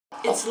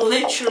It's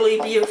literally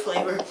beer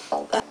flavor.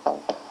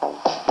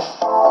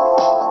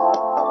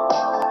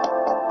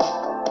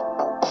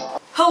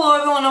 Hello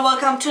everyone and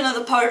welcome to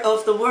another part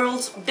of the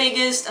world's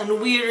biggest and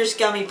weirdest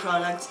gummy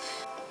products.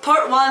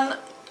 Part 1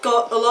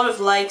 got a lot of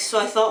likes, so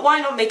I thought why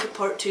not make a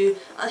part 2,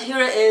 and here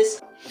it is.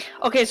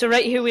 Okay, so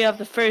right here we have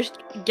the first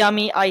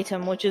gummy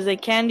item, which is a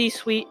candy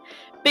sweet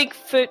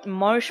Bigfoot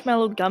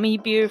marshmallow gummy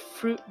beer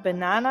fruit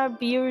banana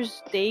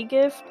beers day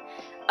gift.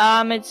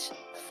 It's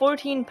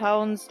 14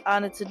 pounds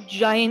and it's a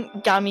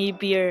giant gummy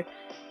beer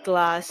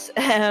glass.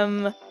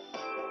 I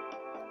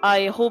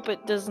hope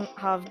it doesn't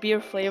have beer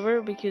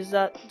flavor because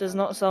that does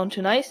not sound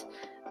too nice.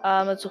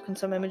 Let's look in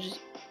some images.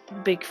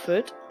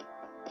 Bigfoot.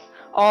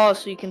 Oh,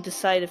 so you can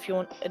decide if you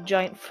want a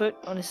giant foot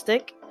on a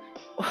stick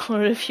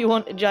or if you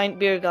want a giant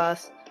beer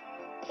glass.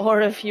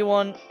 Or if you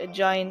want a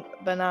giant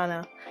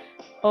banana.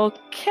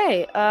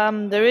 Okay,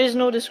 there is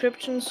no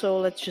description, so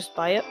let's just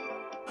buy it.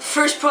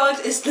 First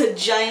product is the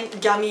giant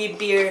gummy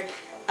beer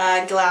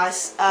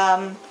glass.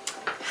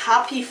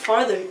 Happy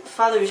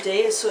Father's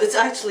Day, so it's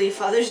actually a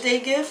Father's Day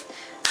gift.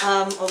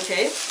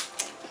 Okay.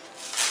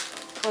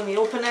 Let me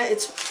open it.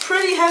 It's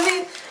pretty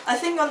heavy. I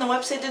think on the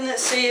website didn't it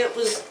say it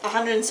was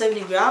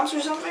 170 grams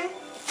or something?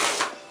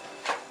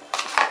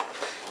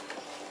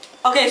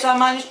 Okay, so I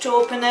managed to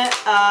open it.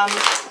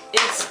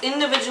 It's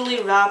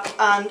individually wrapped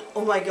and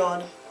oh my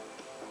god.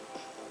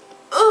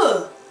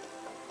 Ugh!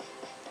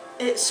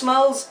 It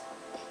smells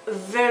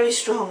very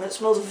strong. It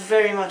smells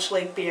very much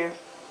like beer.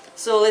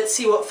 So let's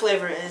see what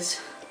flavor it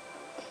is.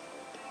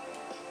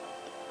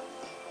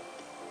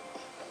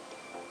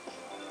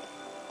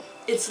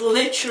 It's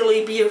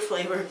literally beer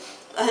flavor.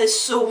 That is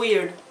so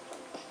weird.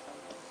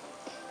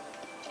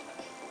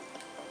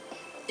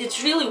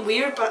 It's really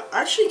weird, but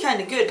actually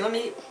kind of good. Let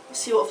me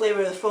see what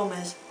flavor the foam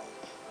is.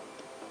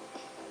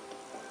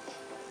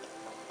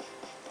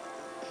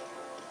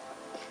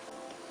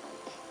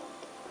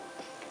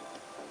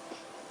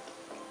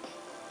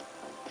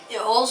 It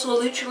also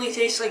literally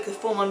tastes like the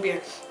foam on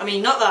beer. I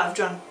mean, not that I've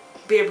drunk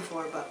beer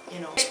before, but you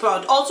know. Next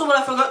product. Also, what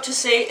I forgot to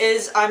say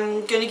is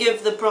I'm going to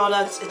give the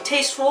products a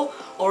tasteful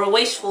or a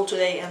wasteful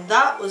today, and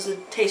that was a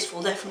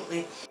tasteful,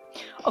 definitely.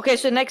 Okay,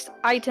 so next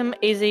item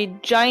is a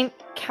giant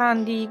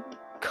candy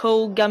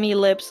gummy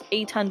lips,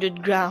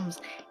 800 grams.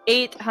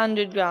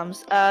 800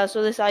 grams.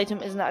 So this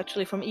item isn't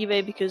actually from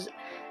eBay because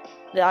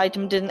the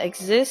item didn't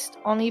exist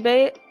on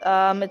eBay.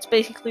 It's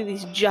basically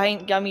these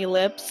giant gummy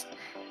lips.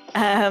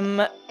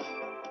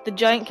 The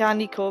Giant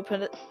Candy Co.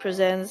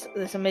 presents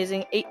this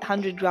amazing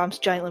 800 grams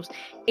giant lips.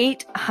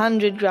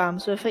 800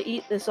 grams. So if I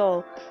eat this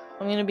all,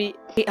 I'm going to be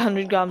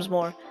 800 grams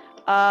more.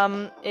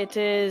 It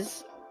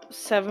is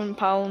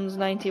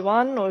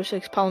 £7.91 or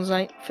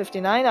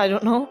 £6.59, I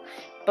don't know.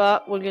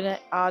 But we're going to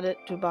add it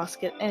to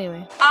basket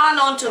anyway. And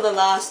on to the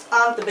last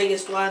and the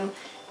biggest one,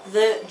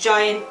 the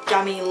giant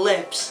gummy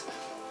lips.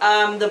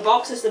 The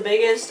box is the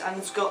biggest and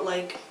it's got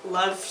like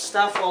love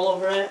stuff all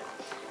over it.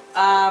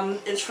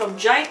 It's from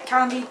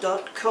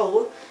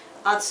giantcandy.co.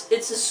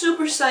 It's a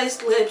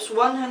super-sized lips,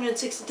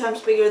 160 times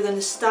bigger than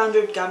a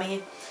standard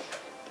gummy.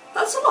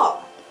 That's a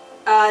lot.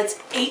 It's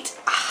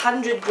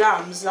 800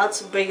 grams.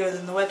 That's bigger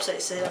than the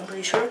website said, I'm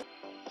pretty sure.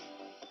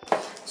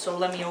 So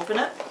let me open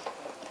it.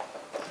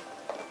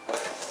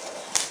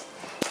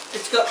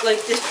 It's got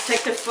like this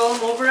protective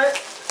film over it,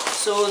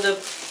 so the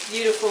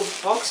beautiful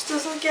box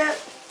doesn't get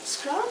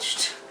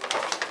scratched.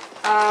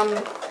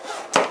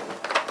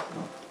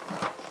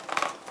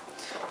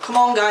 Come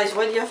on guys,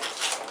 why do you have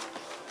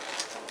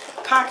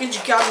to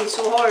package gummy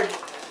so hard?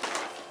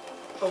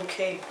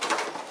 Okay.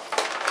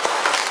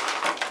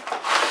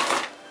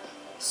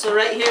 So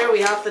right here we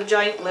have the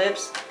giant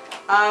lips.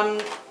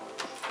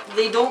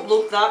 They don't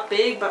look that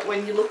big, but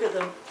when you look at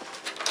the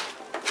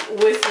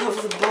width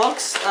of the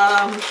box,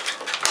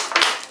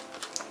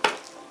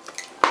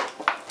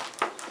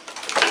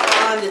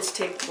 and it's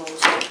taped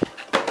closed.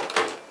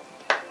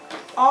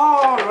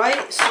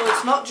 Alright, so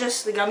it's not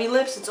just the gummy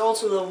lips, it's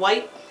also the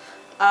white.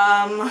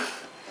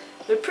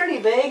 They're pretty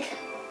big.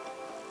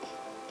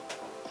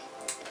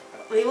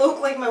 They look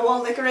like my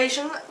wall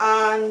decoration,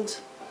 and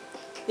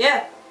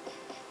yeah.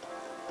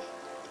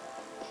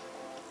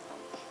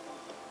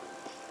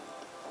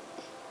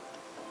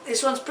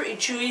 This one's pretty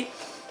chewy,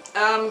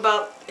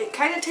 but it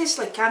kind of tastes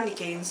like candy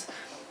canes.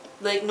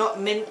 Like not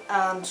mint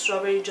and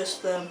strawberry,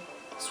 just the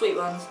sweet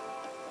ones.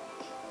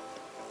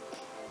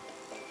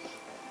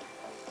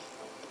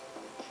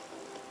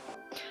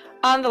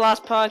 And the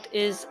last product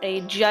is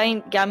a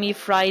giant gummy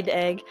fried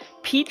egg.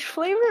 Peach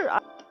flavor?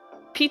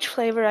 Peach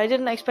flavor, I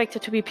didn't expect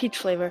it to be peach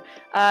flavor.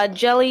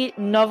 Jelly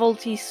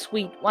novelty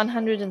sweet,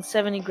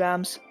 170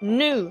 grams.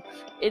 New!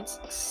 It's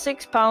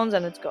 £6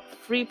 and it's got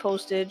free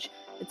postage.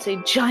 It's a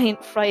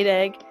giant fried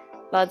egg.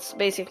 That's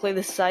basically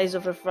the size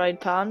of a fried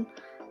pan.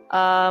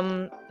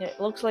 It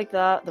looks like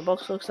that. The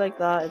box looks like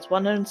that. It's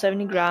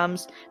 170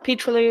 grams.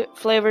 Peach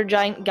flavor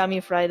giant gummy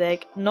fried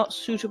egg. Not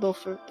suitable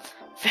for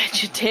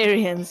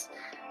vegetarians.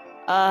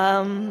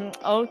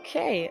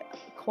 Okay,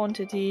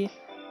 quantity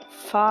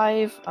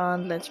 5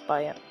 and let's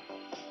buy it.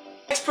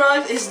 Next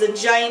product is the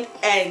giant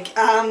egg.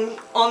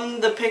 On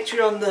the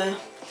picture on the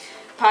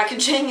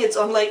packaging, it's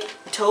on like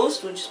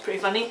toast, which is pretty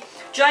funny.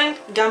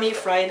 Giant gummy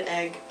fried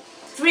egg.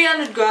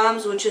 300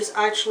 grams, which is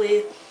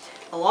actually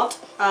a lot.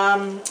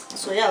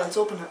 So yeah, let's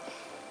open it.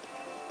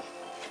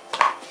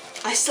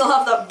 I still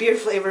have that beer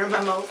flavor in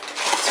my mouth.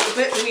 It's a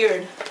bit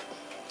weird.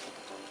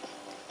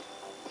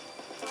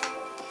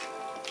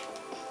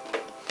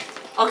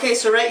 Okay,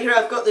 so right here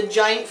I've got the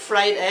giant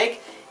fried egg.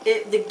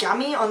 The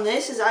gummy on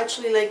this is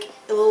actually like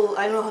a little,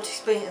 I don't know how to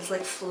explain it, it's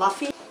like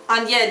fluffy.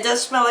 And yeah, it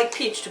does smell like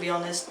peach, to be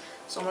honest.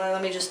 So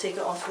let me just take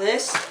it off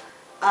this.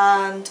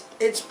 And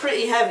it's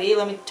pretty heavy,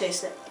 let me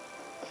taste it.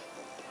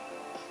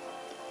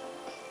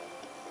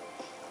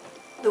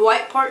 The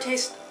white part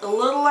tastes a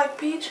little like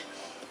peach.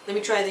 Let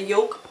me try the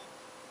yolk.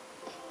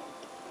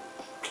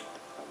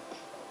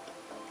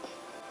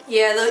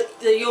 Yeah,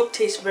 the yolk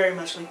tastes very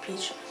much like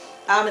peach.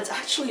 It's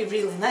actually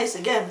really nice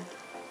again.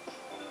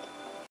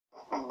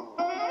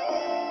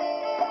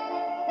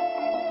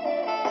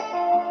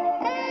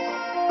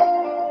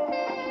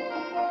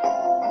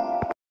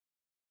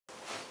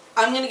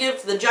 I'm gonna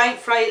give the giant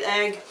fried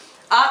egg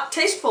a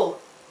tasteful.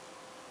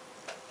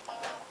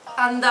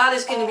 And that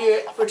is gonna be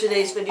it for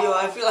today's video.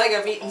 I feel like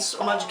I've eaten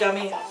so much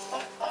gummy.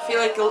 I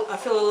feel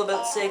a little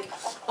bit sick.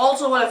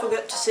 Also, what I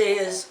forgot to say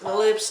is the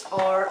lips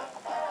are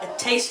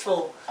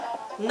tasteful.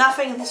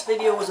 Nothing in this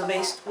video was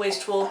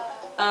wasteful.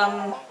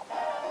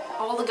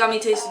 All the gummy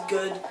tasted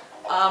good.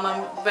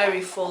 I'm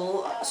very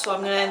full, so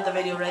I'm going to end the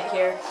video right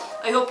here.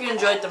 I hope you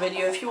enjoyed the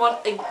video. If you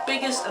want a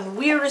biggest and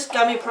weirdest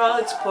gummy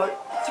products part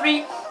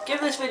 3, give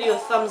this video a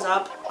thumbs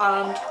up,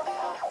 and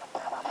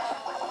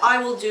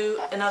I will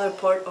do another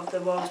part of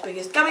the world's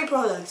biggest gummy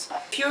products.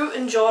 If you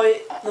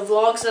enjoy the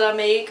vlogs that I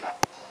make,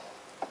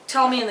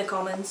 tell me in the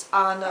comments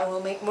and I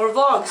will make more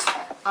vlogs.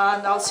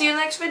 And I'll see you in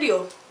the next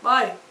video.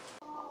 Bye.